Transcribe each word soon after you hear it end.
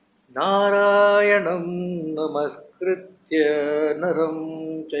नारायणं नमस्कृत्य नरं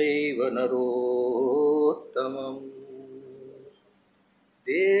चैव नरोत्तमं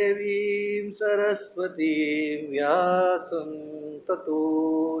देवीं सरस्वतीं व्यासं ततो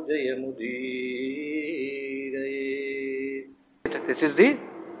जयमुदीरये. This is the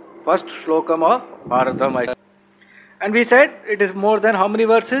first shlokam of Bharatam. And we said it is more than how many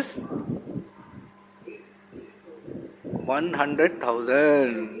verses?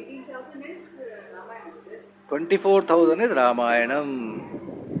 100,000. 24,000 is Ramayanam.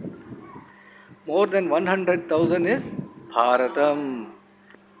 More than 100,000 is Bharatam.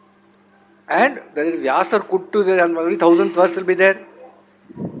 And there is Vyasar Kuttu, there every 1000th verse will be there.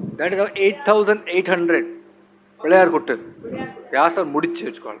 That is 8,800. Pilayar Kuttu. Vyasar Mudichu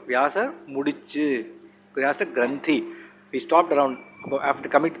it's called. Vyasar Mudichu. Vyasar Granthi. We stopped around after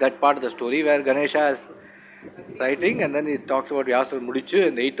coming to that part of the story where Ganesha is writing and then he talks about Vyasar Mudichu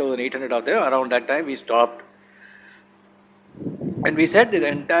and 8,800 are there. Around that time we stopped. And we said the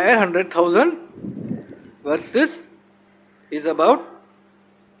entire 100,000 verses is about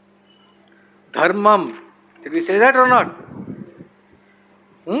Dharmam. Did we say that or not?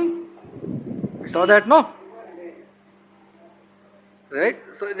 We saw that, no? Right?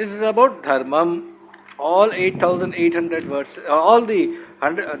 So this is about Dharmam. All 8,800 verses, all the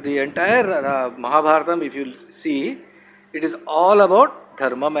entire Mahabharatam, if you see, it is all about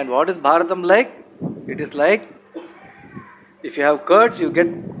Dharmam. And what is Bharatam like? It is like, if you have curds, you get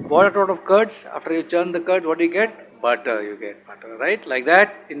water out of curds. After you churn the curd, what do you get? Butter, you get butter, right? Like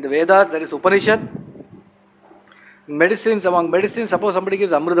that, in the Vedas, there is Upanishad. In medicines, among medicines, suppose somebody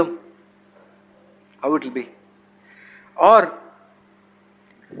gives Amridam, how it will be? Or,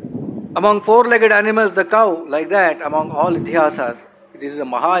 among four-legged animals, the cow, like that, among all Itihasas, this is a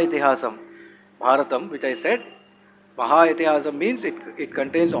Maha-Itihasam, Bharatam, which I said. Maha-Itihasam means it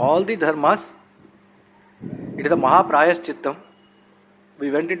contains all the dharmas. It is a Mahaprayaschittam.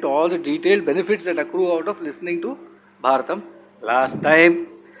 We went into all the detailed benefits that accrue out of listening to Bharatam last time.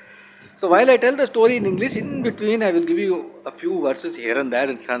 So while I tell the story in English, in between I will give you a few verses here and there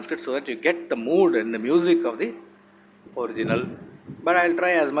in Sanskrit so that you get the mood and the music of the original. But I will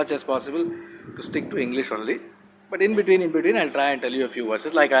try as much as possible to stick to English only. But in between I will try and tell you a few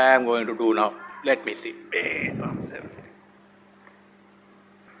verses like I am going to do now. Let me see.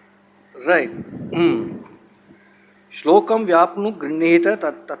 Right. Shlokam vyapnu grinhita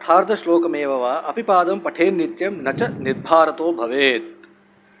tathartha shlokam eva va apipadam pathen nityam nacha nirbharato bhavet.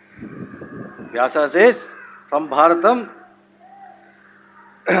 Vyasa says, from Bharatam,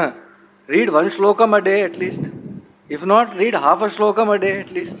 read one shlokam a day at least. If not, read half a shlokam a day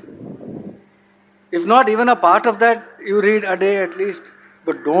at least. If not, even a part of that you read a day at least.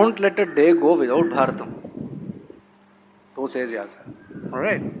 But don't let a day go without Bharatam. So says Vyasa.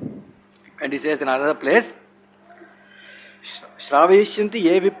 Alright. And he says in another place, Shravishyanti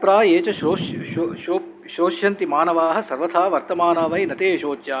ye vipra ye cha shoshyanti manavaha sarvatha vartamana vai nate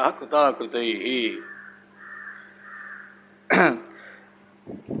shochyaha kruta krutaihi.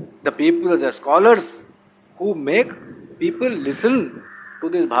 The people, the scholars who make people listen to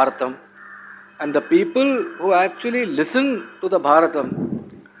this Bharatam and the people who actually listen to the Bharatam,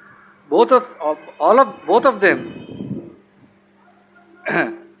 both of them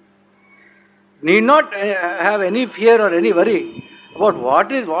need not have any fear or any worry about what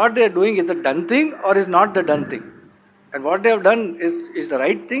they are doing is the done thing or is not the done thing. And what they have done is the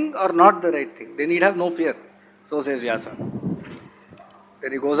right thing or not the right thing. They need have no fear. So says Vyasa.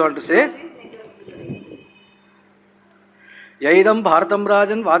 Then he goes on to say, Yaidam Bharatam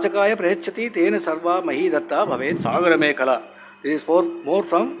Rajan Vachakaya Prechati Tena Sarva Mahi Datta Bhavet Sagara Mekala. This is more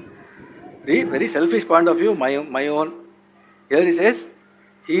from the very selfish point of view, my own. Here he says,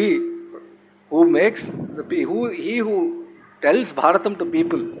 he who tells Bharatam to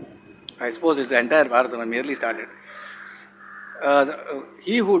people, I suppose it's the entire Bharatam, I merely started.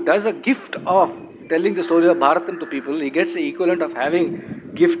 He who does a gift of telling the story of Bharatam to people, he gets the equivalent of having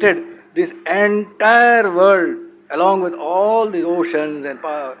gifted this entire world along with all the oceans and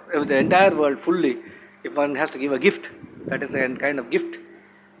the entire world fully. If one has to give a gift, that is the kind of gift,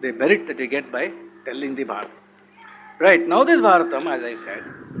 the merit that you get by telling the Bharatam. Right, now this Bharatam, as I said,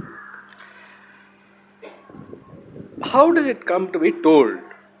 how does it come to be told?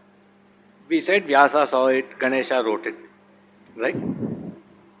 We said Vyasa saw it, Ganesha wrote it. Right?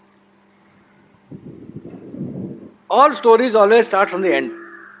 All stories always start from the end.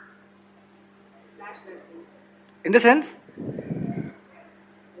 In the sense,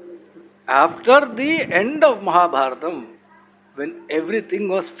 after the end of Mahabharatam, when everything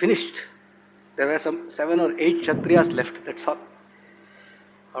was finished, there were some 7 or 8 Kshatriyas left, that's all.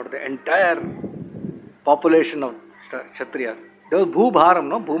 out of the entire population of Kshatriyas. There was Bhubharam,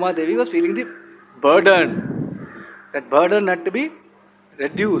 no? Bhuma Devi was feeling the burden. That burden had to be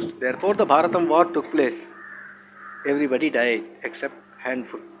reduced. Therefore, the Bharatam war took place. Everybody died except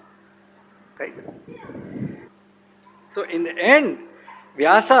handful. Right? So, in the end,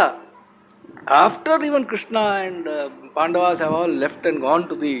 Vyasa, after even Krishna and Pandavas have all left and gone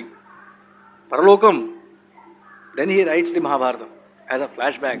to the Paralokam, then he writes the Mahabharata as a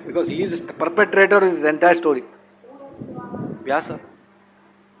flashback, because he is the perpetrator of his entire story. Vyasa.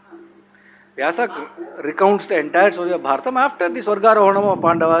 Vyasa recounts the entire story of Bharatam after the Swargarohanam of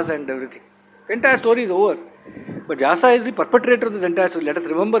Pandavas and everything. The entire story is over. But Vyasa is the perpetrator of this entire story. Let us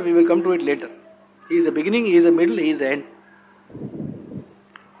remember, we will come to it later. He is the beginning, he is the middle, he is the end.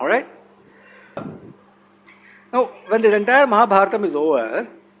 Alright? Now, when this entire Mahabharatam is over,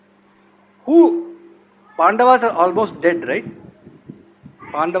 Pandavas are almost dead, right?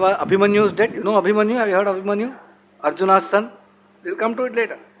 Abhimanyu is dead. You know Abhimanyu? Have you heard of Abhimanyu? Arjuna's son. We'll come to it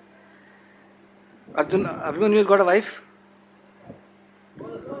later. Abhimanyu has got a wife.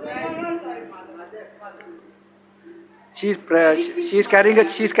 She's carrying a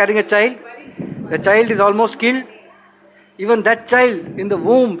child. The child is almost killed. Even that child in the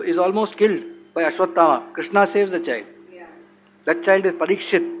womb is almost killed by Ashwatthama. Krishna saves the child. That child is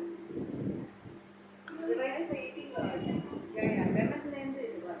Parikshit.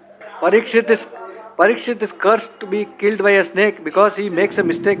 Parikshit is cursed to be killed by a snake because he makes a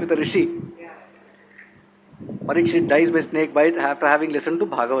mistake with a rishi. Parikshit dies by snake bite after having listened to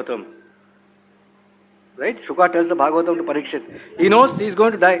Bhagavatam. Right? Shuka tells the Bhagavatam to Parikshit. He knows he is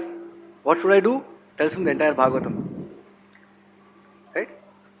going to die. What should I do? Tells him the entire Bhagavatam. Right?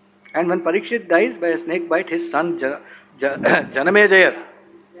 And when Parikshit dies by a snake bite, his son Janamejaya,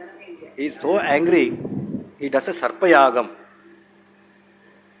 he is so angry, he does a Sarpayagam.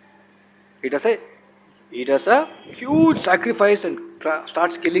 He does a huge sacrifice and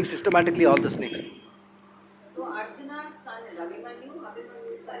starts killing systematically all the snakes. So Arjuna's son is Abhimanyu,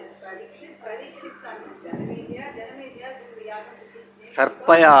 Abhimanyu's son is Parikshit, Parikshit's son is Janamejaya, Janamejaya is the Yagam.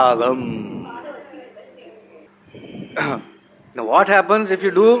 Sarpayagam. Now what happens if you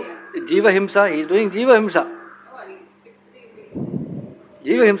do Jiva Himsa? He is doing Jiva Himsa.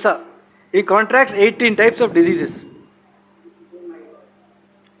 Jiva Himsa. He contracts 18 types of diseases.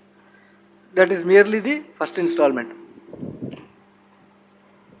 That is merely the first installment.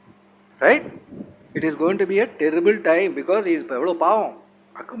 Right? It is going to be a terrible time because he is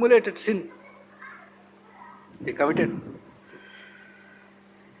accumulated sin. He committed.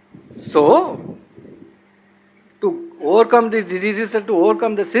 So, to overcome these diseases and to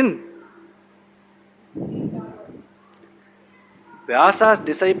overcome the sin, Vyasa's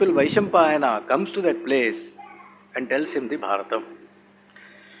disciple Vaishampayana comes to that place and tells him the Bharatam.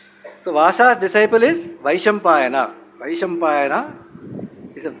 So Vyasa's disciple is Vaishampayana. Vaishampayana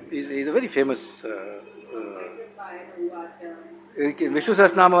is a very famous Vishnu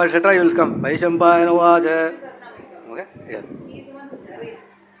Sahasranama, etc. You will come. Vaishampayana Vaja. Okay? Yeah.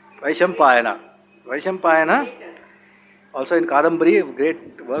 Vaishampayana. Also in Kadambari, a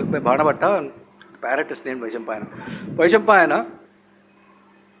great work by Bhanabhatta, and the parrot is named Vaishampayana. Vaishampayana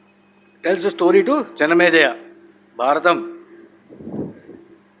tells the story to Janamejaya, Bharatam.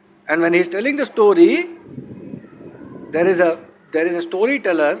 And when he is telling the story, there is a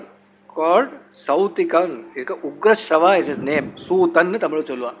storyteller called Sautikan. Ugra Shava is his name. Sutan Tamil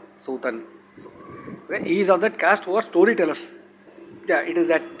Cholva. Sutan. He is of that caste who are storytellers. Yeah, it is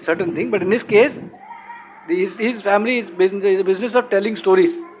that certain thing. But in this case, his family is the business of telling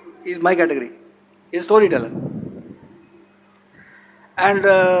stories. He is my category. He is a storyteller.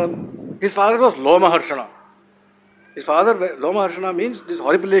 And his father was Loma Harshana. His father, Loma Harshana means these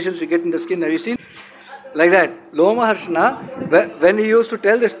horripilations you get in the skin. Have you seen? Like that. Loma Harshana, when he used to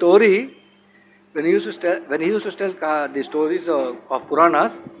tell the story, when he used to tell the stories of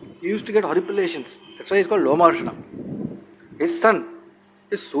Puranas, he used to get horripilations. That's why he's called Loma Harshana. His son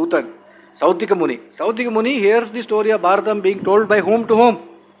is Sutan, Sautika Muni. Sautika Muni hears the story of Bharatam being told by whom to whom?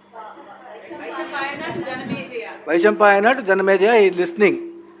 Vaishampayana to Janamejaya. He is listening.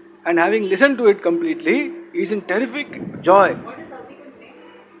 And having listened to it completely, he is in terrific joy. What is Sautika's name?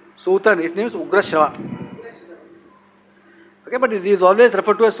 Sutan, his name is Ugra Shava. Okay, but he is always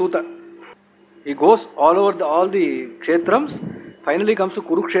referred to as Suta. He goes all over all the kshetrams, finally comes to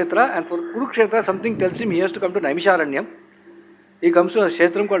Kurukshetra, and for Kurukshetra something tells him he has to come to Naimisharanyam. He comes to a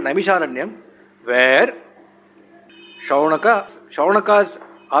kshetram called Naimisharanyam, where Shaunaka's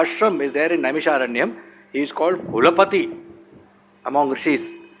ashram is there in Naimisharanyam. He is called Kulapati among rishis.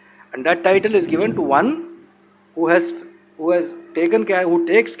 And that title is given to one who who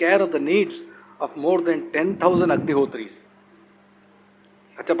takes care of the needs of more than 10,000 Agnihotris.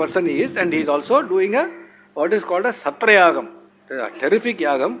 Such a person he is, and he is also doing what is called a Satrayagam. It is a terrific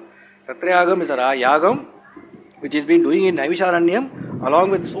Yagam. Satrayagam is a Yagam which has been doing in Naimisharanyam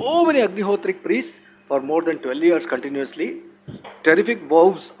along with so many Agnihotric priests for more than 12 years continuously. Terrific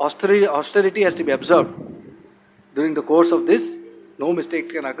vows, austerity has to be observed. During the course of this, no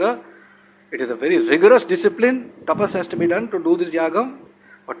mistakes can occur. It is a very rigorous discipline. Tapas has to be done to do this Yagam.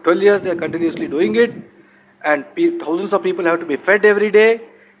 For 12 years they are continuously doing it. And thousands of people have to be fed every day.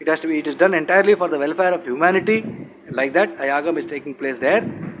 It is done entirely for the welfare of humanity. Like that, a Yagam is taking place there.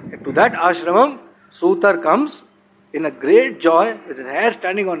 And to that ashramam, Sutar comes in a great joy, with his hair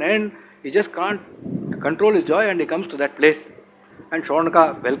standing on end. He just can't control his joy, and he comes to that place. And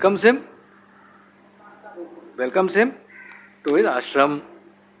Shaunaka welcomes him to his ashram,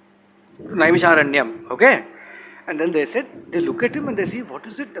 to Naimisharanyam. Okay? And then they look at him and they see, what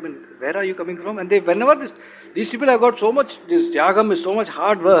is it? I mean, where are you coming from? And whenever these people have got so much, this Yagam is so much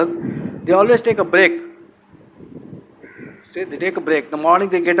hard work, they always take a break. They take a break. In the morning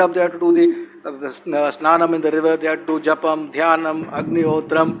they get up, they have to do the snanam in the river, they have to do japam, dhyanam,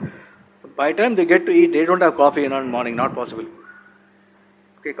 agnihotram. By the time they get to eat, they don't have coffee in the morning, not possible.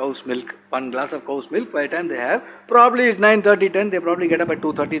 Okay, cow's milk, one glass of cow's milk, by the time they have, probably it's 9:30, 10, they probably get up at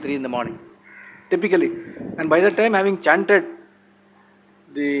 2:30, 3 in the morning. Typically. And by that time, having chanted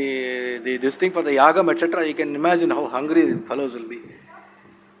this thing for the Yagam, etc., you can imagine how hungry the fellows will be.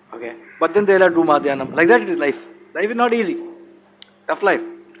 Okay. But then they'll have to do Madhyanam. Like that it is life. Life is not easy. Tough life.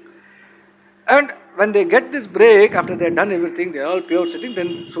 And when they get this break, after they have done everything, they are all pure sitting, then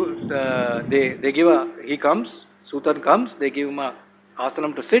he comes, Sutan comes, they give him a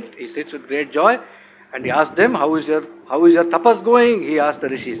asanam to sit, he sits with great joy, and he asks them, how is your tapas going? He asks the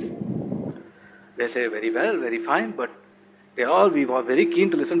rishis. They say, very well, very fine, but we were very keen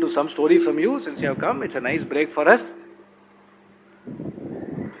to listen to some story from you since you have come. It's a nice break for us.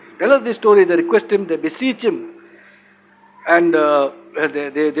 Tell us this story. They request him, they beseech him, and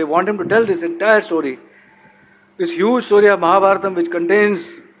they want him to tell this entire story. This huge story of Mahabharatam, which contains,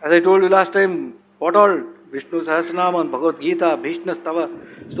 as I told you last time, what all? Vishnu Sahasranam, Bhagavad Gita, Bhishna Stava,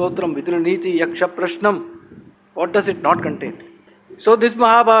 Stotram, Vidraniti, Yaksha Prashnam. What does it not contain? So this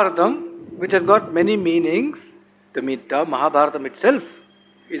Mahabharatam, which has got many meanings, the Mahabharatam itself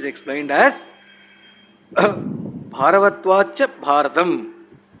is explained as Bharavatvacha Bharatam,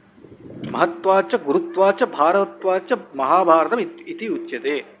 Mahatvacha Gurutvacha Bharavatvacha Mahabharatam iti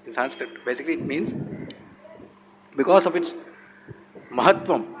uchyate in Sanskrit. Basically it means because of its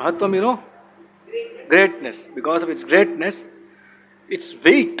Mahatvam. Mahatvam, you know, greatness. Because of its greatness, its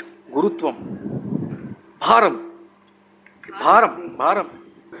weight, Gurutvam. Bharam.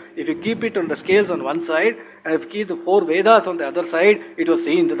 If you keep it on the scales on one side, and if you keep the 4 Vedas on the other side, it was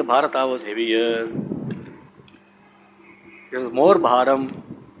seen that the Bharata was heavier. It was more Bharam.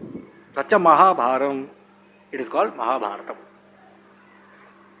 Such a Mahabharam. It is called Mahabharatam.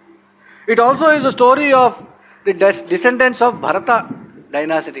 It also is a story of the descendants of Bharata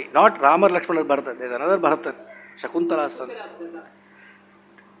dynasty, not Rama, Lakshmana, Bharata. There is another Bharata, Shakuntala's son.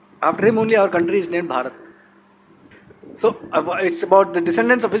 After him only our country is named Bharat. So it's about the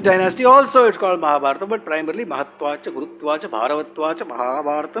descendants of his dynasty. Also it's called Mahabharata, but primarily Mahatvacha, Gurutvacha, Bharavatvacha,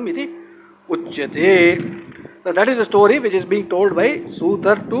 Mahabharatam iti uchyate. So that is a story which is being told by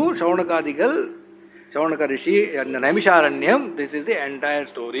Sutar to Shaunakadigal, Shaunaka Rishi and Naimisharanyam. This is the entire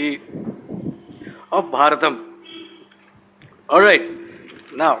story of Bharatam. Alright,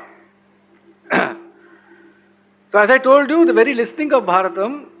 now, so as I told you, the very listening of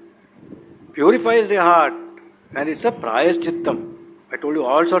Bharatam purifies the heart, and it's a prayaschittam. I told you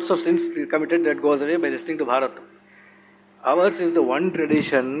all sorts of sins committed that goes away by listening to Bharatam. Ours is the one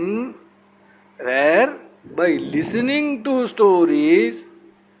tradition where by listening to stories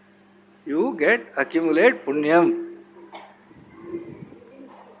you accumulate punyam.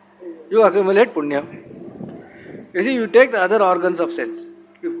 You accumulate punyam. You see, you take the other organs of sense.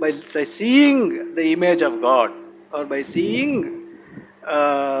 By seeing the image of God, or by seeing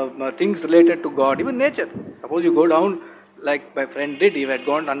things related to God, even nature. Suppose you go down, like my friend did, he had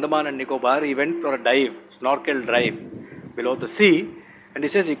gone to Andaman and Nicobar, he went for a dive, snorkel dive, below the sea, and he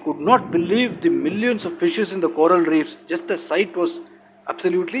says he could not believe the millions of fishes in the coral reefs. Just the sight was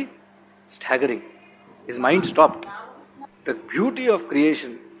absolutely staggering. His mind stopped. The beauty of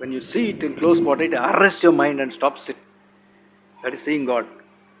creation, when you see it in close quarter, it arrests your mind and stops it. That is seeing God.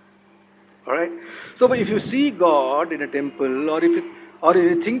 Alright? So if you see God in a temple, or if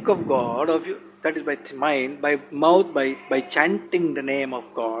you think of God, that is by mind, by mouth, by chanting the name of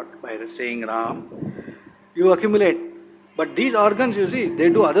God, by saying Ram, you accumulate But these organs, you see, they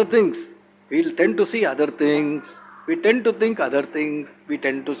do other things. We tend to see other things. We tend to think other things. We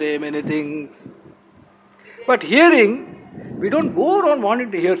tend to say many things. But hearing, we don't go around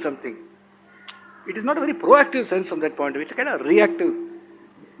wanting to hear something. It is not a very proactive sense from that point of view. It's a kind of reactive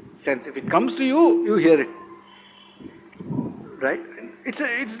sense. If it comes to you, you hear it. Right? It's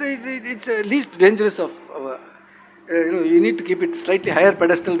the least dangerous of our, you need to keep it slightly higher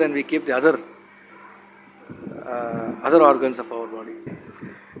pedestal than we keep the other organs of our body.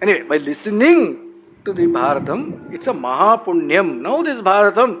 Anyway, by listening to the Bharatam, it's a Mahapunyam. Now this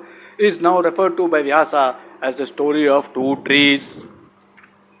Bharatam is now referred to by Vyasa as the story of two trees.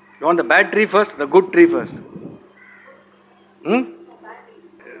 You want the bad tree first, the good tree first?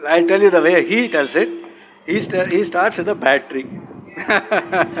 I'll tell you the way he tells it. He starts with the bad tree.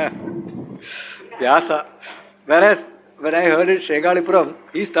 Vyasa. Whereas when I heard it Shegalipuram,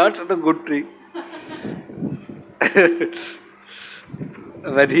 he starts with the good tree.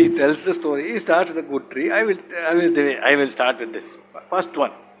 When he tells the story, he starts with the good tree. I will start with this. First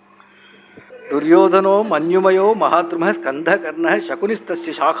one. Duryodhano Manyumayo Mahatrumah Skandha Karnah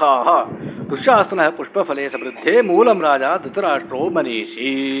Shakunistasya Shakhaha Dushasana Pushpafale Sabridhe Moolam Raja Dhritarashtra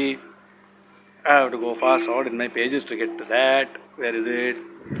Manishi. I have to go fast forward in my pages to get to that. Where is it?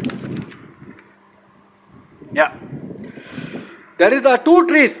 Yeah. There is the two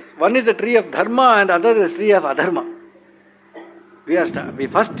trees. One is the tree of Dharma and the other is the tree of Adharma. We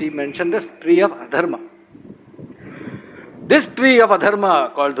first mentioned this tree of Adharma. This tree of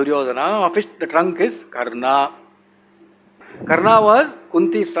Adharma called Duryodhana, of which the trunk is Karna. Karna was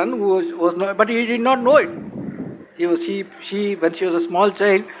Kunti's son, but he did not know it. She when she was a small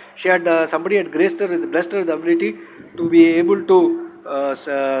child, somebody had blessed her with the ability to be able to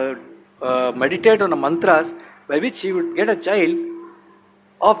meditate on the mantras by which she would get a child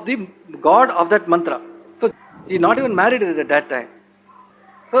of the god of that mantra. So she is not even married at that time.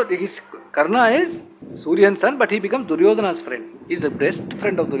 So Karna is Suryan's son, but he becomes Duryodhana's friend. He is the best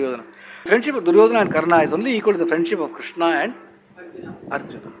friend of Duryodhana. Friendship of Duryodhana and Karna is only equal to the friendship of Krishna and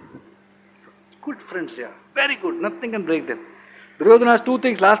Arjuna. Good friends, yeah. Very good. Nothing can break them. Duryodhana has two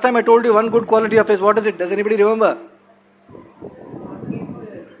things. Last time I told you one good quality of his. What is it? Does anybody remember?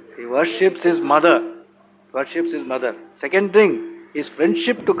 He worships his mother. Second thing, his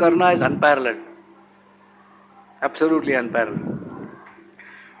friendship to Karna is unparalleled. Absolutely unparalleled.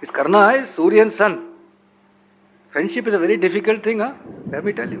 His Karna is Suryan's son. Friendship is a very difficult thing, let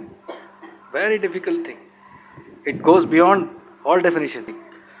me tell you. Very difficult thing. It goes beyond all definition.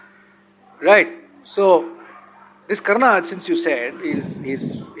 Right. So, this Karna, since you said,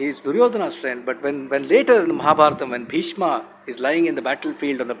 is Duryodhana's friend, but when later in the Mahabharata, when Bhishma is lying in the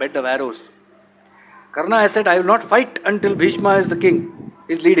battlefield on the bed of arrows, Karna has said, I will not fight until Bhishma is the king,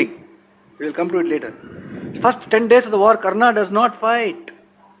 is leading. We will come to it later. First 10 days of the war, Karna does not fight.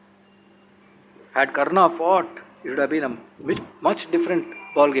 Had Karna fought, it would have been a much different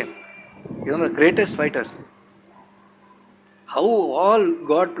ball game. The greatest fighters. How all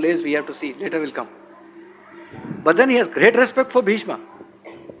God plays we have to see. Later will come. But then he has great respect for Bhishma.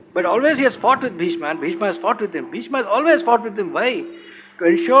 But always he has fought with Bhishma and Bhishma has fought with him. Bhishma has always fought with him. Why? To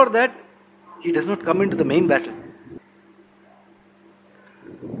ensure that he does not come into the main battle.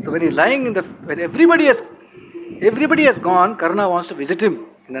 So when he is lying when everybody has gone, Karna wants to visit him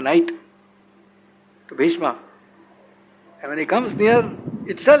in the night to Bhishma. And when he comes near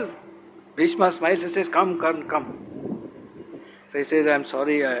itself, Bhishma smiles and says, come. So he says, I'm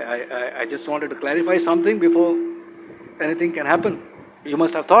sorry, I just wanted to clarify something before anything can happen. You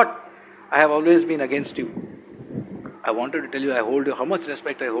must have thought, I have always been against you. I wanted to tell you I hold you, how much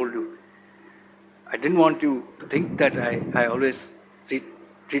respect I hold you. I didn't want you to think that I always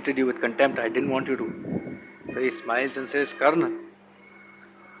treated you with contempt. I didn't want you to. So he smiles and says, Karna,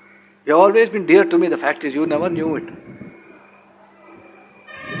 you have always been dear to me. The fact is, you never knew it.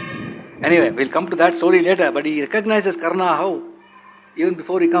 Anyway, we'll come to that story later, but he recognizes Karna how? Even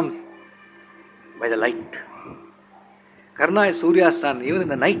before he comes. By the light. Karna is Surya's son. Even in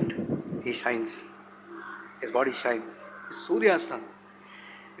the night, he shines. His body shines. He's Surya's son.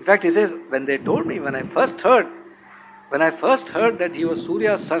 In fact, he says, when they told me, when I first heard that he was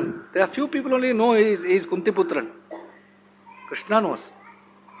Surya's son, there are few people only know he is Kuntiputran. Krishna knows.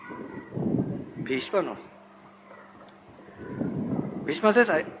 Bhishma knows. Bhishma says,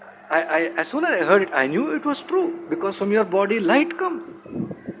 I as soon as I heard it, I knew it was true, because from your body light comes.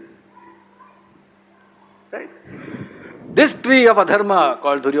 Right? This tree of Adharma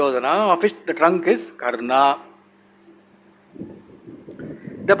called Duryodhana, of which the trunk is Karna.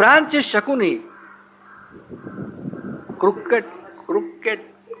 The branch is Shakuni. Crooked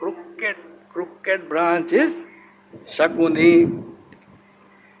branch is Shakuni,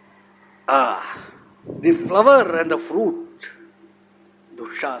 the flower and the fruit,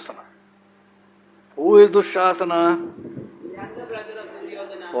 Dushasana. Who is Dushasana? Younger brother of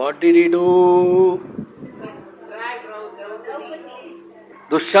Duryodhana. What did he do? Dragged Draupadi.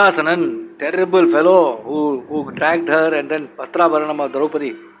 Dushasanan, terrible fellow who dragged her and then Vastrabharanam of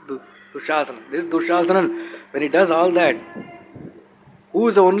Draupadi. Dushasanan. This Dushasanan, when he does all that, who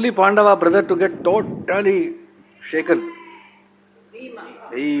is the only Pandava brother to get totally shaken?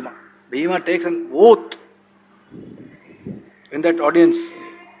 Bhima. Bhima takes an oath in that audience.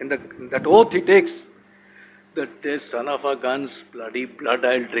 In that oath he takes that this son of a gun's bloody blood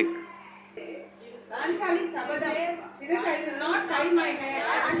I'll drink. I will not tie my hair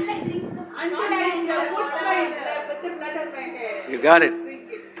until I put the blood of my hair. You got it.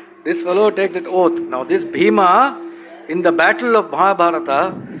 This fellow takes that oath. Now this Bhima, in the battle of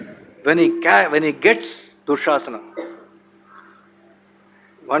Mahabharata, when he gets Dushasana,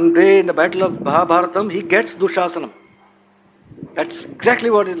 one day in the battle of Mahabharatam, he gets Dushasana. That's exactly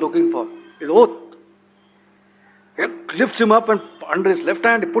what he's looking for. His oath. He lifts him up and under his left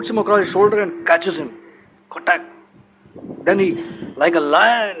hand, he puts him across his shoulder and catches him. Attack. Then he, like a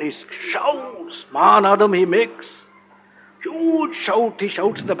lion, he shouts. Mahanadam he makes. Huge shout. He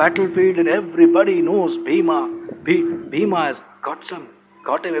shouts in the battlefield and everybody knows Bhima. Bhima has got him.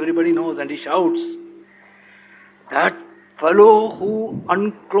 Everybody knows, and he shouts. That fellow who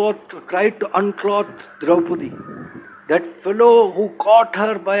tried to uncloth Draupadi. That fellow who caught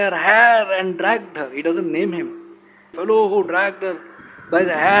her by her hair and dragged her. He doesn't name him. Fellow who dragged her by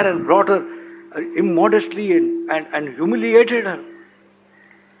the hair and brought her immodestly and humiliated her.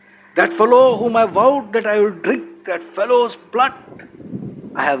 That fellow whom I vowed that I will drink that fellow's blood.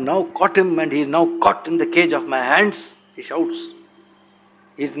 I have now caught him and he is now caught in the cage of my hands. He shouts.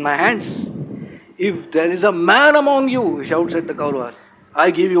 He is in my hands. If there is a man among you, he shouts at the Kauravas, I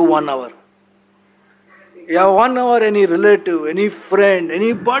give you 1 hour. You have 1 hour, any relative, any friend,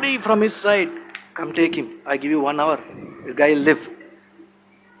 anybody from his side, come take him. I give you 1 hour. This guy will live.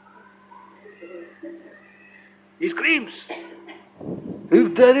 He screams.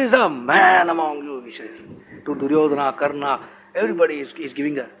 If there is a man among you, he says, to Duryodhana, Karna, everybody is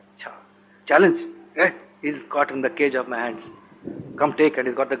giving a challenge. He's caught in the cage of my hands. Come take, and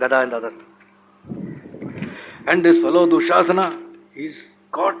he's got the gada in the other. And this fellow Dushasana, he's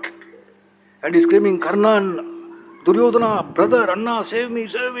caught and he's screaming, Karna and Duryodhana, brother, Anna, save me,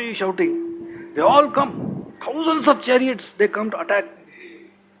 shouting. They all come. Thousands of chariots, they come to attack.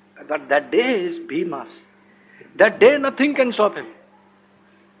 But that day is Bhima's. That day nothing can stop him.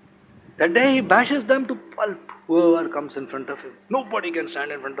 That day he bashes them to pulp, whoever comes in front of him. Nobody can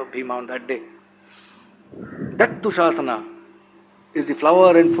stand in front of Bhima on that day. That Dushasana is the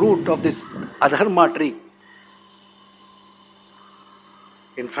flower and fruit of this Adharma tree.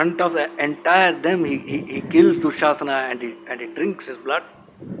 In front of the entire them, he kills Dushasana and he drinks his blood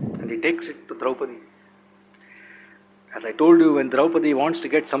and he takes it to Draupadi. As I told you, when Draupadi wants to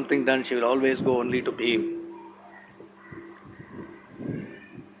get something done, she will always go only to Bhim.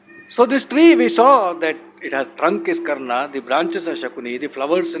 So this tree, we saw that it has trunk is Karna, the branches are Shakuni, the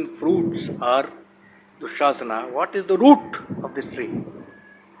flowers and fruits are Dushasana. What is the root of this tree?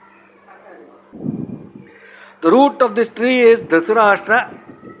 The root of this tree is Dhritarashtra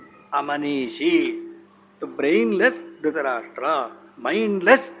Amanishi. The brainless Dhritarashtra,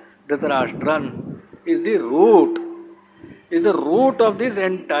 mindless Dhritarashtran is the root. Is the root of this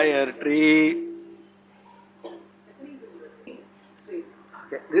entire tree.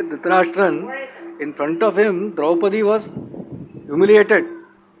 This Dhritarashtran, in front of him, Draupadi was humiliated.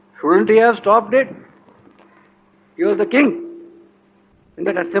 Shouldn't he have stopped it? He was the king in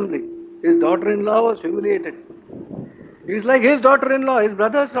that assembly. His daughter-in-law was humiliated. He is like his daughter-in-law, his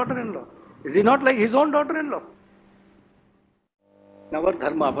brother's daughter-in-law. Is he not like his own daughter-in-law? In our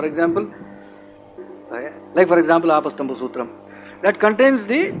dharma, for example, Apastambha Sutram, that contains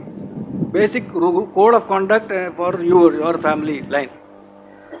the basic code of conduct for your family line.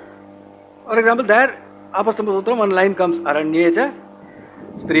 For example, there, Apastambha Sutram, one line comes, Aranyecha,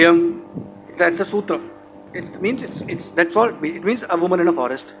 Striyam, that's a sutra. It means, that's all, it means a woman in a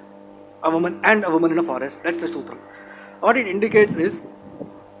forest. A woman and a woman in a forest, that's the sutra. What it indicates is,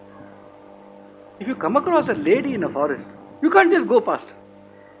 if you come across a lady in a forest, you can't just go past.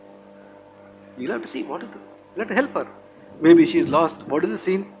 You'll have to see what is it. You'll have to help her. Maybe she is lost. What is the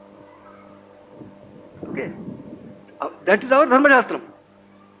scene? Okay. That is our Dharma Shastram.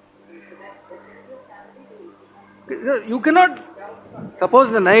 You cannot, suppose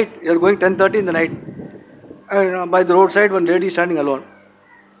in the night, you are going 10:30 in the night, and by the roadside one lady is standing alone.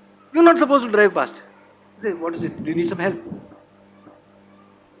 You are not supposed to drive past. What is it? Do you need some help?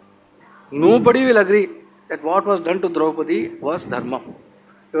 Nobody will agree that what was done to Draupadi was dharma.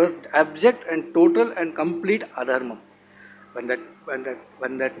 It was abject and total and complete adharma. When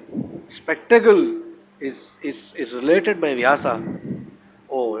that spectacle is related by Vyasa,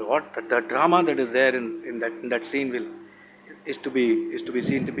 oh, what the drama that is there in that scene is to be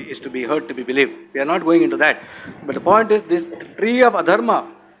seen, is to be heard, to be believed. We are not going into that. But the point is, this tree of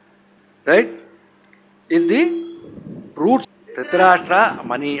adharma, right, is the roots. Dhritarashtra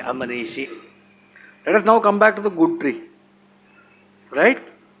Amanishi. Let us now come back to the good tree. Right?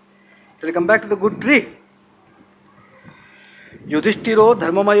 So we come back to the good tree. Yudhishthiro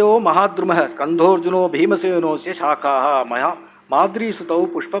dharmamayo mahadrumah skandhorjuno bhimasenosya shakaha maya madri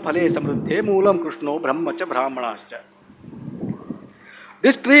sutau pushpa phale samruddhe moolam krishno brahmacha brahmanascha.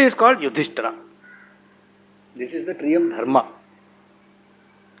 This tree is called Yudhishthira. This is the tree of dharma.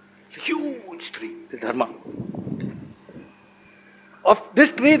 It's a huge tree, the dharma. Of this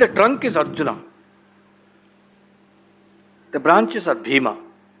tree, the trunk is Arjuna. The branches are Bhima.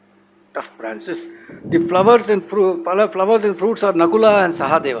 Tough branches. The flowers and fruits are Nakula and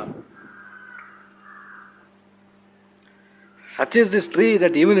Sahadeva. Such is this tree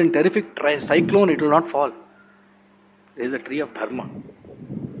that even in terrific cyclone it will not fall. This is the tree of dharma.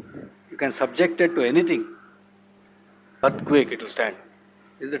 You can subject it to anything. Earthquake, it will stand.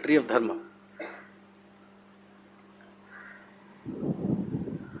 This is the tree of dharma.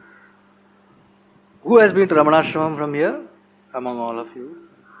 Who has been to Ramanashramam from here? Among all of you?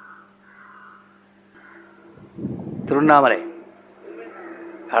 Tiruvannamalai.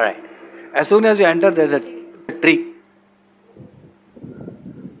 Alright. As soon as you enter, there is a tree.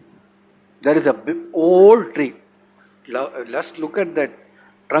 There is a big, old tree. Just look at that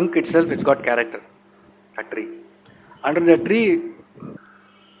trunk itself, it's got character. A tree. Under the tree,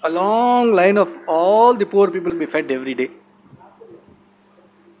 a long line of all the poor people will be fed every day.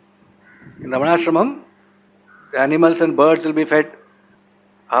 In Ramanashramam, the animals and birds will be fed.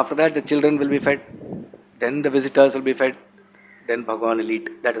 After that, the children will be fed. Then the visitors will be fed. Then Bhagavan will eat.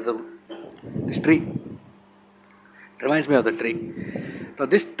 That is this tree. It reminds me of the tree. Now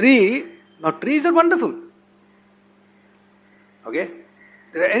this tree, trees are wonderful. Okay?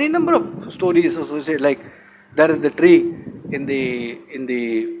 There are any number of stories associated, like there is the tree in the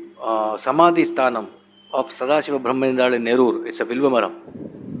Samadhi Sthanam of Sadashiva Brahmendra in Nerur. It's a Vilvamaram,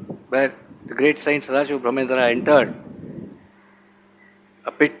 where the great saint Sadashiva Brahmendra entered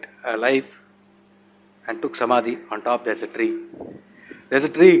a pit, a life, and took Samadhi. On top there's a tree. There's a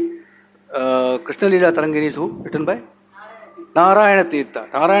tree, Krishna Leela Tarangini is who? Written by? Narayana Tirtha.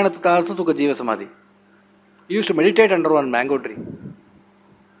 Narayana Tirtha also took a Jiva Samadhi. He used to meditate under one mango tree.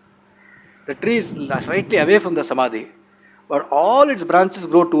 The tree is slightly away from the Samadhi, but all its branches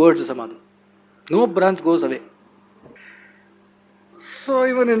grow towards the Samadhi. No branch goes away. So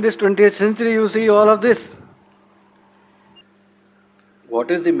even in this 20th century you see all of this.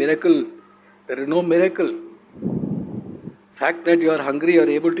 What is the miracle? There is no miracle. Fact that you are hungry, you are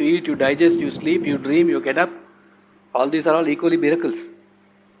able to eat, you digest, you sleep, you dream, you get up. All these are all equally miracles.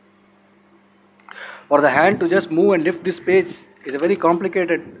 For the hand to just move and lift this page is a very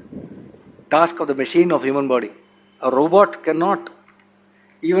complicated task of the machine of human body. A robot cannot,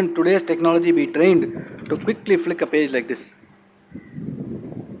 even today's technology, be trained to quickly flick a page like this.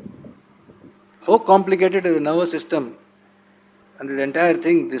 So complicated is the nervous system and the entire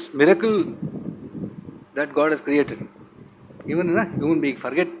thing, this miracle that God has created. Even in a human being,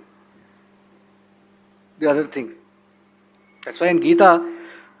 forget the other things. That's why in Gita,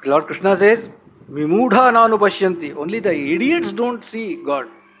 Lord Krishna says, Vimudha nanupashyanti. Only the idiots don't see God.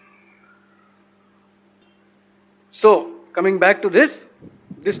 So, coming back to this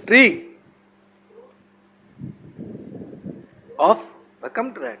tree of, I'll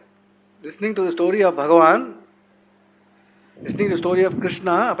come to that. Listening to the story of Bhagavan, listening to the story of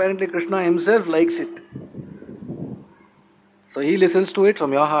Krishna, apparently Krishna himself likes it. So he listens to it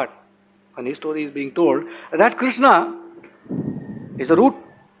from your heart. When his story is being told, that Krishna is the root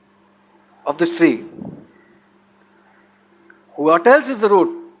of this tree. What else is the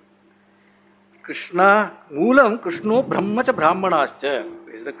root? Krishna, Moolam Krishno Brahmacha Brahmanascha.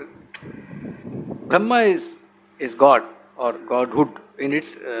 Brahma is God or Godhood in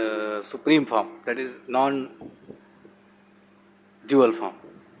its supreme form, that is non-dual form,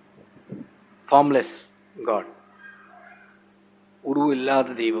 formless God. Uru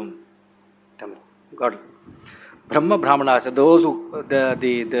illada devam, God. Brahma Brahmanascha, those who,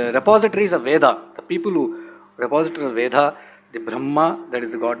 the repositories of Veda, the people who repositories of Veda, the Brahma, that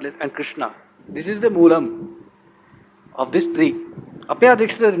is the godless, and Krishna. This is the moolam of this tree. Appaya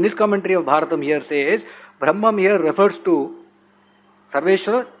Dikshita in his commentary of Bharatam here says, Brahman here refers to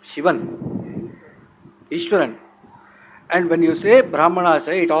Sarveshwara, Shivan, Ishwaran. And when you say Brahmanas,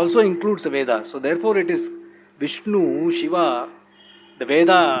 it also includes the Vedas. So therefore it is Vishnu, Shiva, the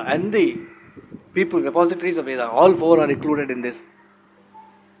Veda and the people, repositories of Veda. All four are included in this.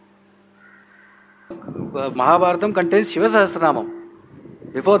 Mahabharatam contains Shiva Sahasranamam.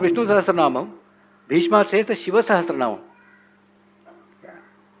 Before Vishnu Sahasranamam, Bhishma says the Shiva Sahasranamam.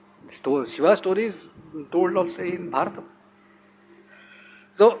 Shiva story is told also in Bharatam.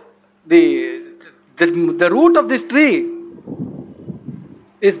 So the root of this tree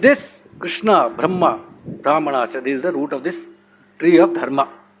is this Krishna, Brahma, Brahmana. So this is the root of this tree of Dharma.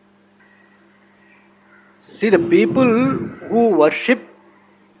 See, the people who worship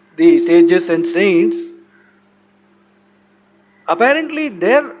the sages and saints, apparently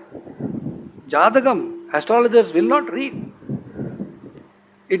their Jadagam, astrologers will not read.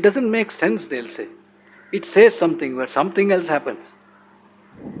 It doesn't make sense, they'll say. It says something, but something else happens.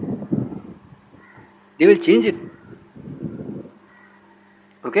 They will change it.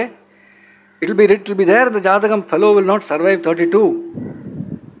 Okay? It will be there in the Jadagam. Fellow will not survive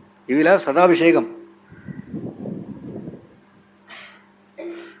 32. He will have Sadabhishekam.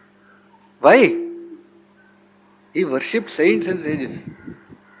 Why? He worshipped saints and sages.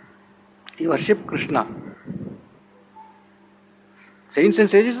 He worshipped Krishna. Saints and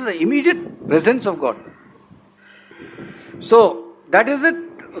sages is the immediate presence of God. So, that is the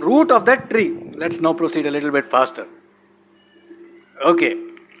root of that tree. Let's now proceed a little bit faster. Okay.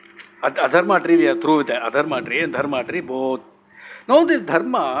 Adharma tree, we are through with that. Adharma tree and Dharma tree, both. Now this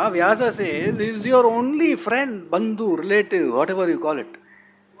Dharma, Vyasa says, is your only friend, bandhu, relative, whatever you call it.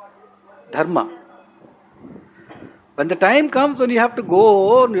 Dharma. When the time comes when you have to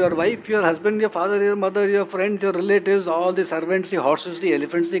go, your wife, your husband, your father, your mother, your friends, your relatives, all the servants, the horses, the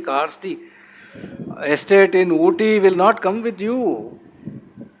elephants, the cars, the estate in Ooty will not come with you.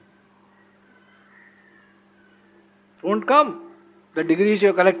 Won't come. The degrees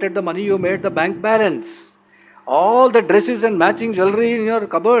you collected, the money you made, the bank balance, all the dresses and matching jewelry in your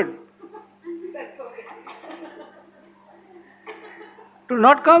cupboard. It will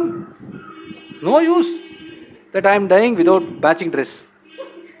not come. No use that I am dying without matching dress.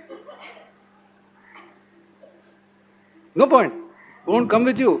 No point. Won't come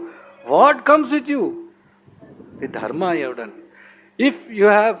with you. What comes with you? The Dharma you have done. If you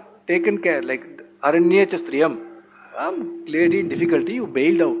have taken care, like Aranyecha Striyam, some lady in difficulty, you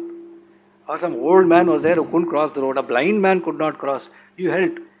bailed out. Or some old man was there who couldn't cross the road, a blind man could not cross, you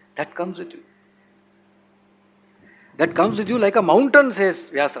helped. That comes with you. That comes with you like a mountain, says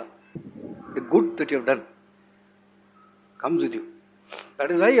Vyasa. The good that you have done comes with you.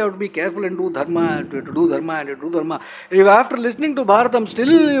 That is why you have to be careful and do Dharma, to do Dharma and to do Dharma. If after listening to Bharatam still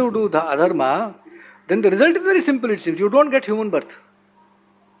you do the Adharma, then the result is very simple, it seems. You don't get human birth.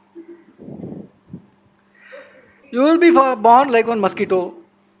 You will be born like one mosquito,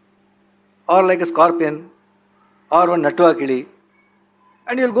 or like a scorpion, or one Natwa Kili,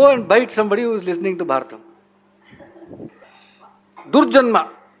 and you will go and bite somebody who is listening to Bharatam. Durjanma.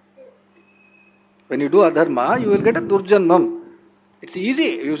 When you do Adharma, you will get a Durjanmam. It's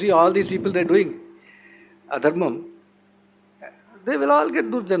easy. You see all these people they are doing Adharmam, they will all get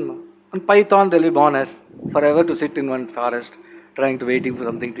Durjanma. And Python they will be born as, forever to sit in one forest, waiting for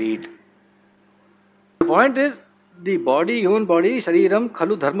something to eat. The point is, the body, human body, Shariram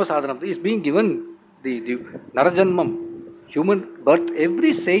Khalu Dharma Sadhanam, is being given the Narajanmam, human birth.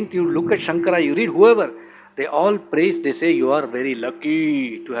 Every saint, you look at Shankara, you read whoever, they all praise, they say you are very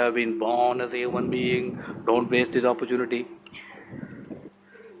lucky to have been born as a human being, don't waste this opportunity.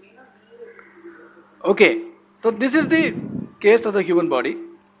 Okay, so this is the case of the human body.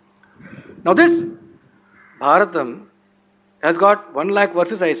 Now this Bharatam has got 1 lakh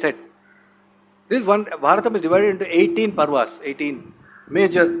verses, I said. This one Bharatam is divided into 18 parvas, 18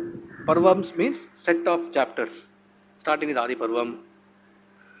 major parvams means set of chapters, starting with Adi Parvam.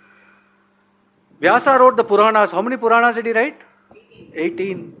 Vyasa wrote the Puranas. How many Puranas did he write?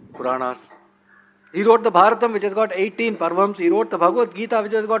 18 Puranas. He wrote the Bharatam, which has got 18 parvams. He wrote the Bhagavad Gita,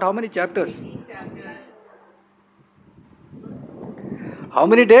 which has got how many chapters? How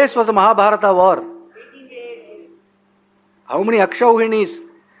many days was the Mahabharata war? 18 days. How many Akshauhinis,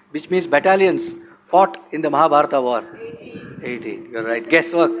 which means battalions, fought in the Mahabharata war? 18. You're right.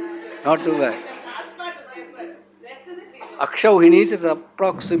 Guesswork. Not too bad. Akshauhinis is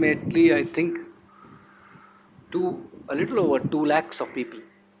approximately, I think, a little over 2 lakhs of people.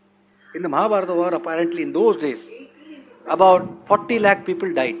 In the Mahabharata war, apparently in those days, about 40 lakh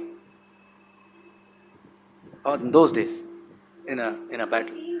people died. In those days, in a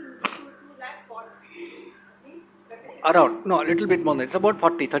battle. Around, no, a little bit more than, it's about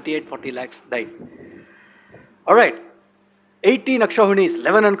 40 lakhs died. Alright, 18 Akshahunis,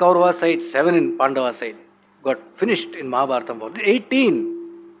 11 on Kaurava side, 7 in Pandava side, got finished in Mahabharata war. 18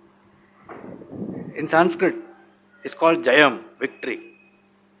 in Sanskrit is called Jayam, victory.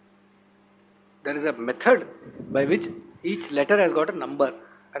 There is a method by which each letter has got a number,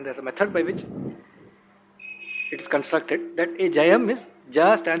 and there is a method by which it is constructed that a Jayam is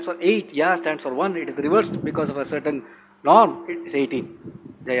Ja stands for 8, Ya stands for 1. It is reversed because of a certain norm. It is 18.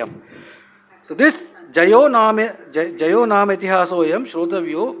 Jayam. So this Jayo Nama Itihasoyam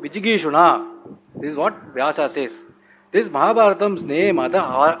Shrotavyo Vijigishuna. This is what Vyasa says. This Mahabharatam's name, the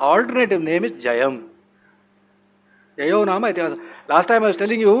alternative name is Jayam. Jayo Nama Itihasa. Last time I was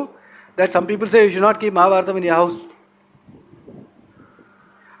telling you that some people say you should not keep Mahabharatam in your house.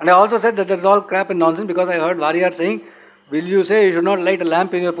 And I also said that is all crap and nonsense because I heard Variyar saying, will you say you should not light a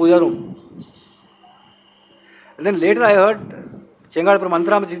lamp in your puja room? And then later I heard Chengalpur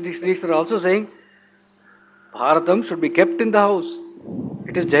Mantrama Dikshithar also saying, Bharatam should be kept in the house.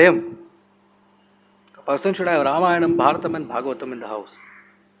 It is Jayam. A person should have Ramayanam, Bharatam and Bhagavatam in the house.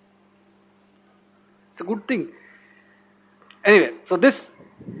 It's a good thing. Anyway, so this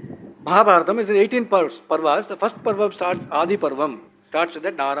Mahabharatam is in 18 parvas. The first parva starts, Adi Parvam, starts with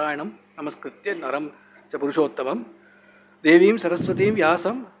that Narayanam, Namaskritya, Naram, Chapurushottamam, Devim, Saraswatim,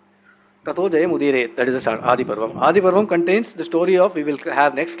 Vyasam, Tato Jayam Udire. That is the start, Adi Parvam. Adi Parvam contains the story of, we will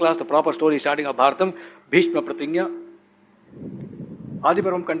have next class the proper story starting of Bharatam, Bhishma Pratigna. Adi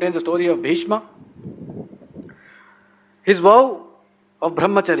Parvam contains the story of Bhishma, his vow of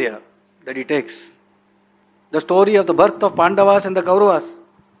Brahmacharya that he takes, the story of the birth of Pandavas and the Kauravas,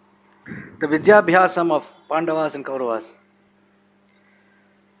 the Vidyabhyasam of Pandavas and Kauravas,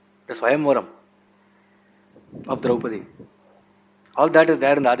 the Swayamvaram of Draupadi. All that is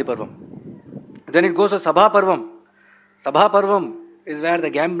there in the Adi Parvam. Then it goes to Sabha Parvam. Sabha Parvam is where the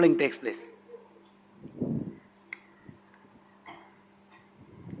gambling takes place.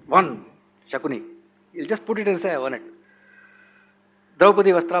 One Shakuni. You'll just put it and say, I won it.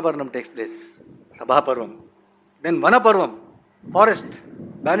 Draupadi Vastrabharanam takes place. Sabha Parvam. Then Vana Parvam. Forest.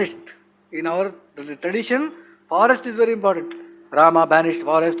 Banished. In our tradition, forest is very important. Rama banished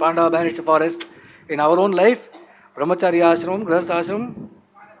forest, Pandava banished forest. In our own life, Brahmacharya ashram, Grahastha ashram,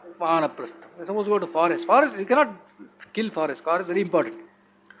 Vanaprastha. We're supposed to go to forest. Forest, you cannot kill forest. Forest is very important.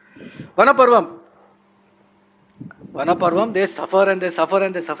 Vanaparvam. Vanaparvam, they suffer and they suffer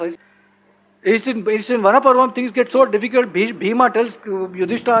and they suffer. It's in Vanaparvam, things get so difficult. Bhima tells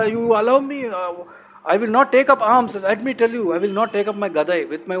Yudhishthira, you allow me, I will not take up arms. Let me tell you, I will not take up my gadai.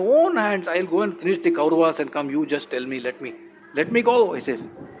 With my own hands, I will go and finish the Kauravas and come. You just tell me, let me go, he says.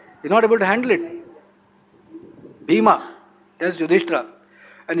 He's not able to handle it. Bhima tells Yudhishthira.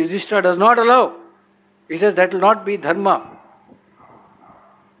 And Yudhishthira does not allow. He says that will not be dharma.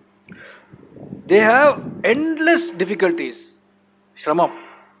 They have endless difficulties, Shramam,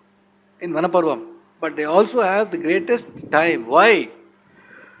 in Vanaparvam. But they also have the greatest time. Why?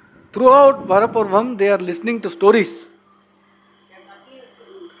 Throughout Vanaparvam, they are listening to stories.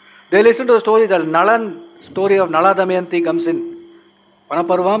 They listen to the story, the Nalan story of Nala Damayanti comes in.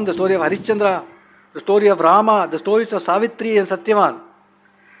 Vanaparvam, the story of Harishchandra, the story of Rama, the stories of Savitri and Satyavan,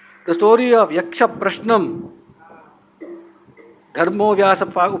 the story of Yaksha Prashnam, Dharmo Vyasa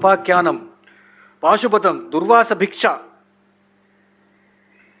Upakyanam, Pashupatam, Durvasa Bhiksha,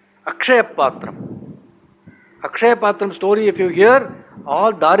 Akshaya Patram. Akshaya Patram story, if you hear,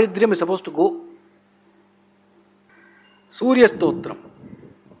 all Daridryam is supposed to go. Surya Stotram.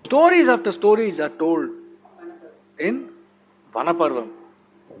 Stories after stories are told in Vanaparvam.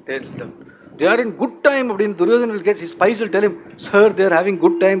 They are in good time. Duryodhana will get, his spies will tell him, sir, they are having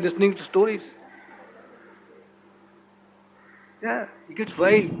good time listening to stories. Yeah, he gets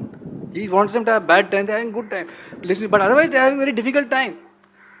wild. He wants them to have bad time, they are having good time. Listening, but otherwise they are having very difficult time.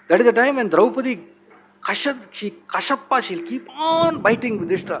 That is the time when Draupadi, Kashappa, she'll keep on biting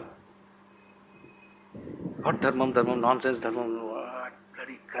Yudhishthira. What dharmam, nonsense, dharmam, what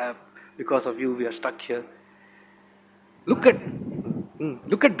bloody crap. Because of you we are stuck here. Look at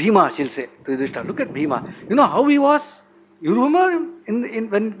Bhima, she'll say to Yudhishthira. Look at Bhima. You know how he was? You remember him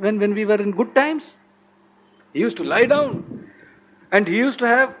when we were in good times? He used to lie down. And he used to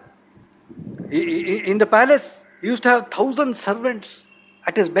have, in the palace, he used to have 1,000 servants.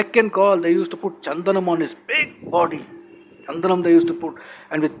 At his beck and call, they used to put chandanam on his big body. Chandanam they used to put.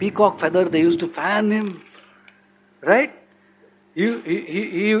 And with peacock feather, they used to fan him. Right? He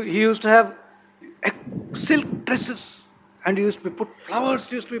used to have silk dresses. And he used to put flowers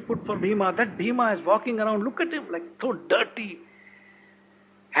used to be put for Bhima. That Bhima is walking around. Look at him, like so dirty.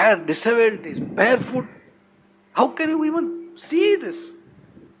 Hair disheveled, he's barefoot. How can you even see this?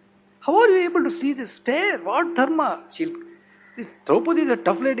 How are you able to see this? Stare. What dharma? Draupadi is a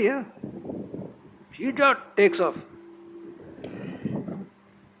tough lady, yeah? She just takes off.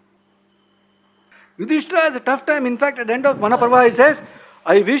 Yudhishthira has a tough time. In fact, at the end of Vanaparva, he says,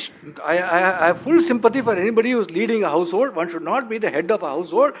 I have full sympathy for anybody who is leading a household. One should not be the head of a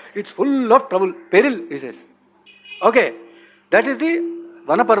household. It's full of trouble, peril, he says. Okay, that is the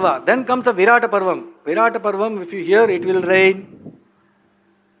Vanaparva. Then comes the Virata Parvam. Virata Parvam, if you hear, it will rain.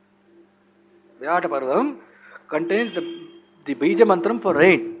 Virata Parvam contains the Bija Mantram for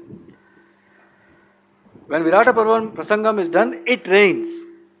rain. When Virata Parvam Prasangam is done, it rains.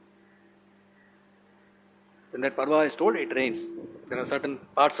 When that Parva is told, it rains. There are certain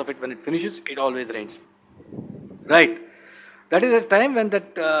parts of it, when it finishes, it always rains. Right. That is a time when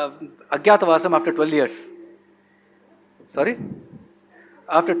that Agyatavasam after 12 years. Sorry?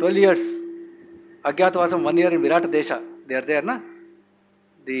 After 12 years, Agyatavasam 1 year in Virata Desha. They are there, na?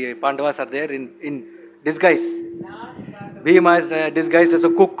 The Pandavas are there in disguise. Bhima is disguised as a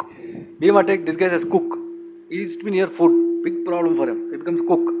cook. Bhima takes disguise as cook. He is to be near food. Big problem for him. He becomes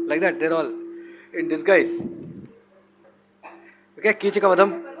cook. Like that, they are all in disguise. Okay,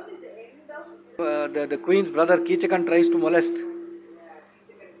 Kichakavadam. The queen's brother Kichakan tries to molest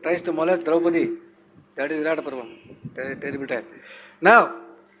Draupadi. That is Virata Parvam. Terrible time. Now,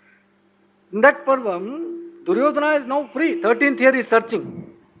 in that Parvam, Duryodhana is now free. 13th year is searching.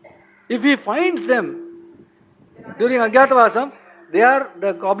 If he finds them during Agyatavasam,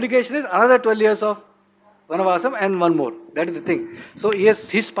 the obligation is another 12 years of Vanavasam and one more. That is the thing. So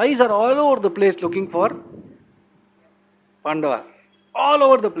his spies are all over the place looking for Pandavas. All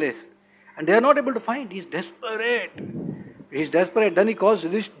over the place. And they are not able to find. He is desperate. He is desperate. Then he calls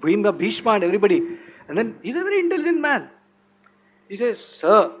Bhishma and everybody. And then he is a very intelligent man. He says,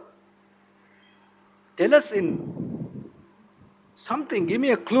 Sir, tell us in something, give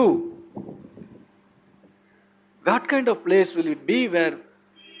me a clue. What kind of place will it be where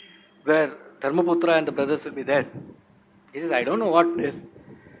Dharmaputra and the brothers will be there? He says, I don't know what place.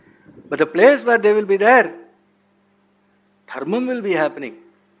 But the place where they will be there, Dharmam will be happening.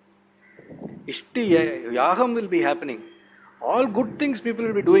 Ishti, Yaham will be happening. All good things people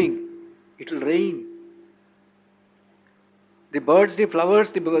will be doing. It will rain. The birds, the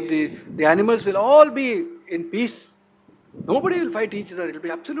flowers, the animals will all be in peace. Nobody will fight each other. It will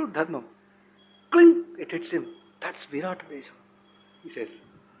be absolute dharma. Clink, it hits him. That's Virata Desha, he says.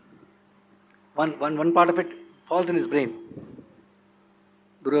 One part of it falls in his brain.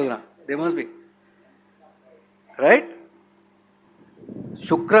 Duryodhana, there must be. Right?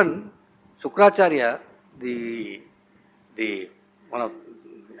 Shukracharya, the one of,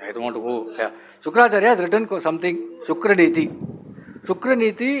 I don't want to go, yeah. Shukracharya has written something, Shukraniti.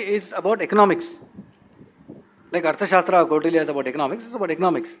 Shukraniti is about economics. Like Arthashastra, Kautilya is about economics, it's about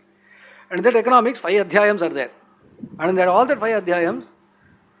economics. And in that economics, 5 adhyayams are there. And in that all that 5 adhyayams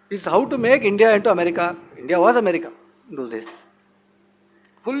is how to make India into America. India was America in those days.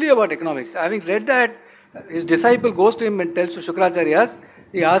 Fully about economics. Having read that, his disciple goes to him and tells to Shukracharya,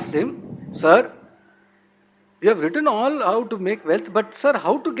 he asks him, Sir, you have written all how to make wealth, but sir,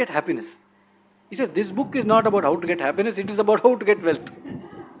 how to get happiness? He says, this book is not about how to get happiness, it is about how to get wealth.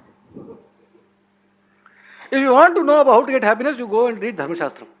 If you want to know about how to get happiness, you go and read Dharma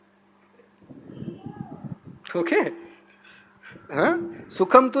Shastram. Okay?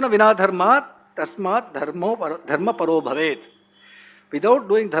 Sukham tu na vina dharma, tasmat dharma paro bhavet. Without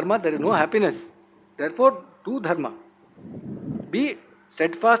doing dharma, there is no happiness. Therefore, do dharma. Be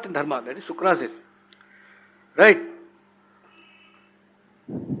steadfast in dharma. That is Shukra says. Right?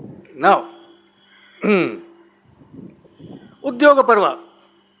 Now, Udyoga Parva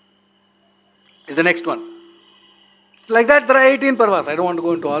is the next one. Like that, there are 18 Parvas. I don't want to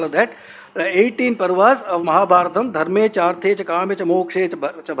go into all of that. There are 18 Parvas of Mahabharatam. Dharme cha arthe cha kame cha mokshe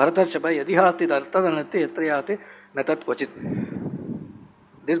cha bharatar cha yadihasti dartadanatte yatrayaste natat kvachit.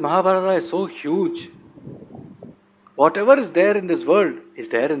 This Mahabharata is so huge. Whatever is there in this world is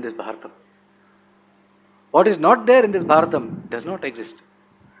there in this Bharatam. What is not there in this Bharatam does not exist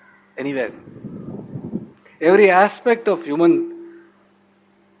anywhere. Every aspect of human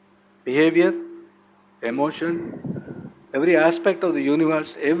behavior, emotion, every aspect of the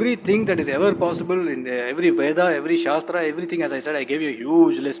universe, everything that is ever possible in every Veda, every Shastra, everything, as I said, I gave you a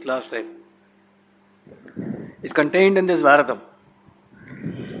huge list last time, is contained in this Bharatam.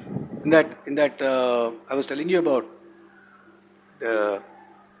 In that I was telling you about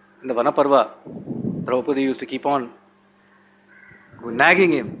in the Vanaparva, Draupadi used to keep on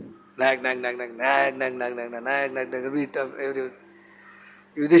nagging him. Nag. Every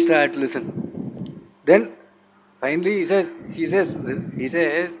Yudhishthira had to listen. Then Finally, he says,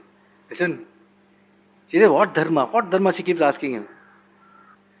 listen. She says, what dharma? What dharma? She keeps asking him.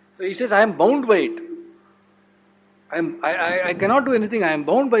 So he says, I am bound by it. I cannot do anything. I am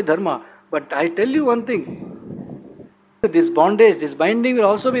bound by dharma. But I tell you one thing. This bondage, this binding will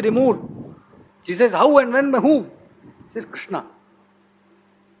also be removed. She says, how and when, by whom? She says, Krishna.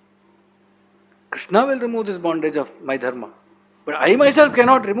 Krishna will remove this bondage of my dharma. But I myself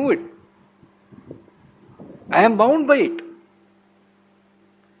cannot remove it. I am bound by it.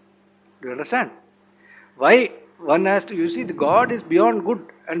 Do you understand? Why one has to, you see, the God is beyond good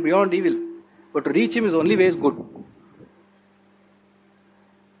and beyond evil. But to reach Him is only way is good.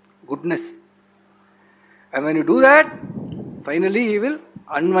 Goodness. And when you do that, finally He will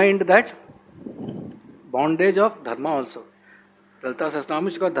unwind that bondage of dharma also. Lalita Sahasranam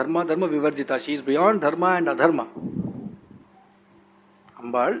is called Dharma Vivarjita. She is beyond dharma and adharma.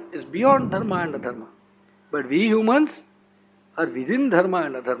 Ambal is beyond dharma and adharma. But we humans are within dharma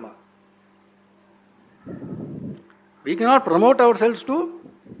and adharma. We cannot promote ourselves to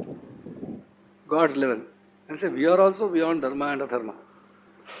God's level and say we are also beyond dharma and adharma.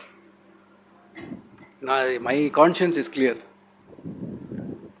 Now, my conscience is clear.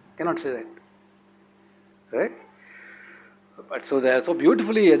 Cannot say that. Right? But so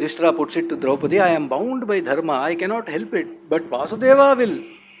beautifully Yudhishthira puts it to Draupadi, I am bound by dharma, I cannot help it. But Vasudeva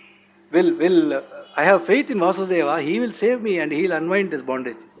will I have faith in Vasudeva, he will save me and he will unwind this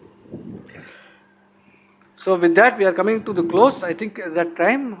bondage. So with that we are coming to the close. I think is that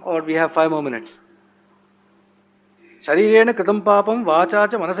time or we have 5 more minutes. Sharirena kritam papam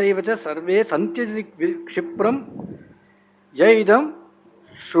vachacha manasaivacha sarve santyajati kshipram yaidam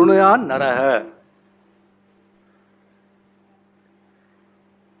shrunuyan naraha.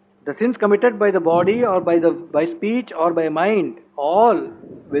 The sins committed by the body or by speech or by mind, all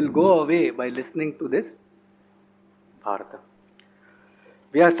will go away by listening to this Bharata.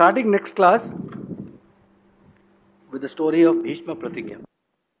 We are starting next class with the story of Bhishma Pratigya.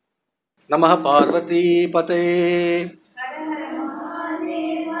 Namah Parvati Pate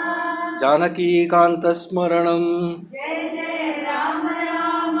Janaki Kanta Smaranam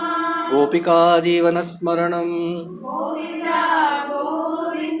Gopika Jivana Smaranam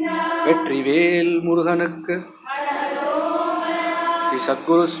Vetrivel Muruganak Sri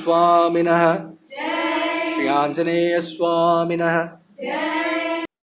Sadguru Swaminah Sri Anjaneya Swaminah